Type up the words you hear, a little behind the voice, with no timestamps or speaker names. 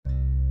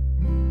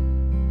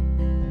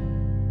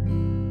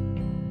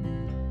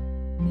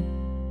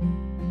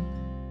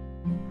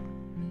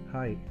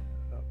hi,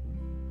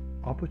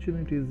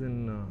 opportunities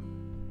in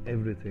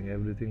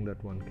everything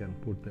that one can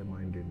put their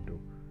mind into.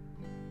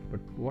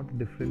 But what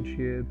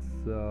differentiates,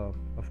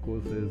 of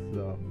course, is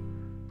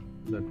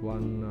that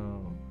one,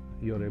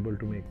 you're able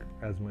to make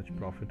as much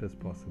profit as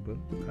possible,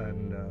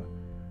 and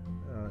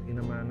in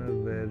a manner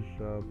where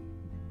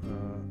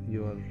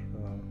you're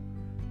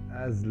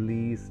as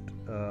least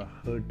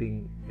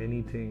hurting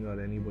anything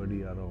or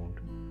anybody around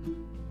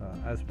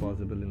as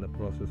possible in the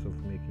process of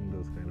making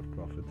those kind of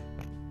profits.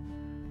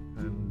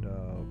 And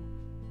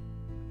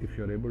if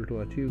you're able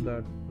to achieve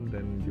that,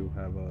 then you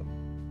have a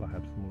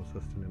perhaps more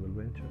sustainable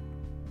venture.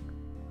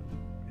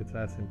 It's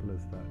as simple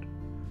as that.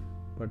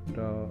 But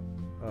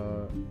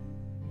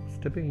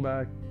stepping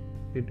back,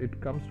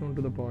 it comes down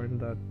to the point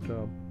that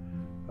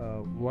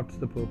what's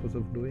the purpose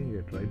of doing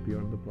it, right,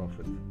 beyond the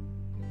profits?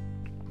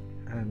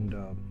 And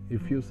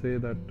if you say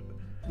that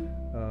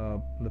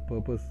the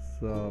purpose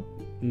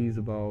is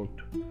about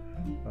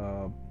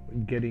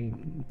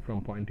getting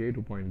from point A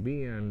to point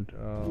B, and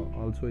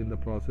also in the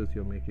process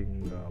you're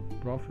making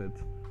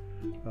profits,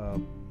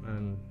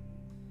 and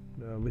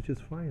which is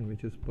fine,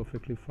 which is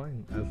perfectly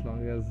fine, as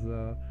long as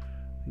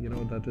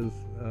that is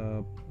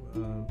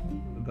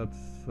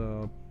that's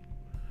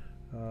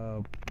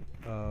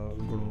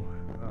going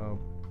to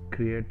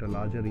create a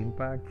larger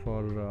impact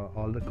for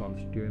all the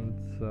constituents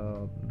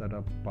that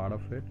are part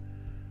of it.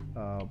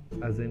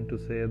 As in to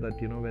say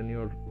that when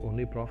you're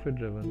only profit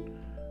driven,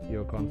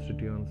 your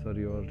constituents are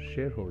your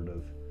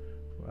shareholders,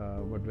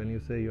 but when you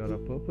say you are a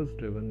purpose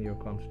driven, your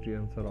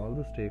constituents are all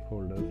the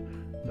stakeholders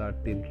that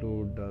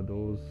include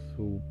those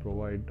who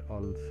provide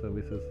all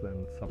services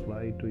and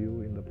supply to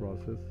you in the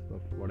process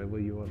of whatever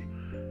you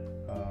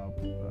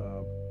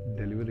are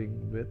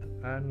delivering with,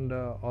 and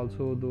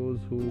also those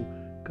who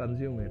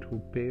consume it, who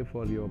pay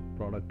for your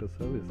product or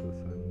services,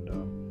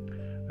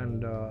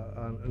 and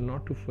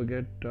not to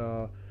forget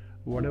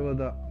whatever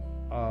the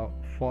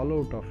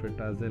fallout of it,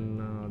 as in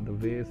the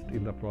waste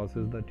in the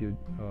process that you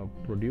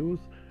produce,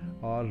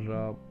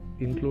 or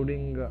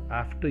including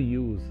after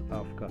use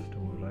of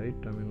customer, right?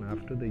 I mean,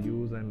 after the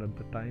use and at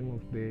the time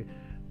of the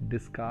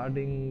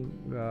discarding,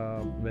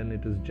 when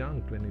it is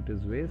junked, when it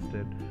is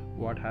wasted,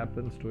 what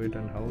happens to it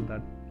and how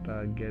that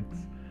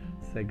gets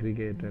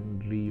segregated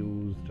and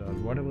reused, or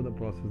whatever the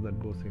process that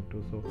goes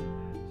into. So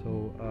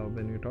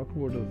when you talk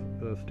about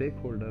a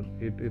stakeholder,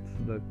 it's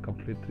the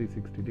complete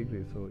 360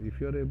 degrees. So if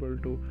you're able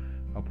to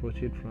approach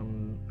it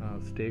from a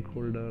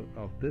stakeholder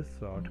of this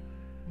sort,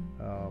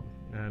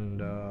 and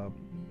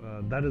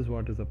that is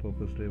what is a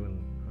purpose-driven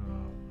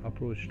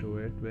approach to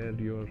it, where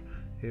you're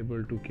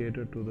able to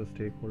cater to the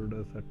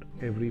stakeholders at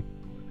every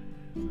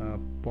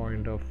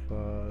point of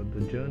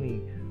the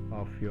journey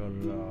of your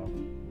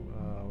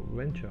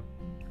venture,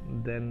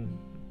 then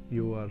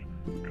you are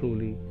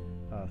truly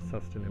a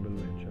sustainable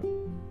venture.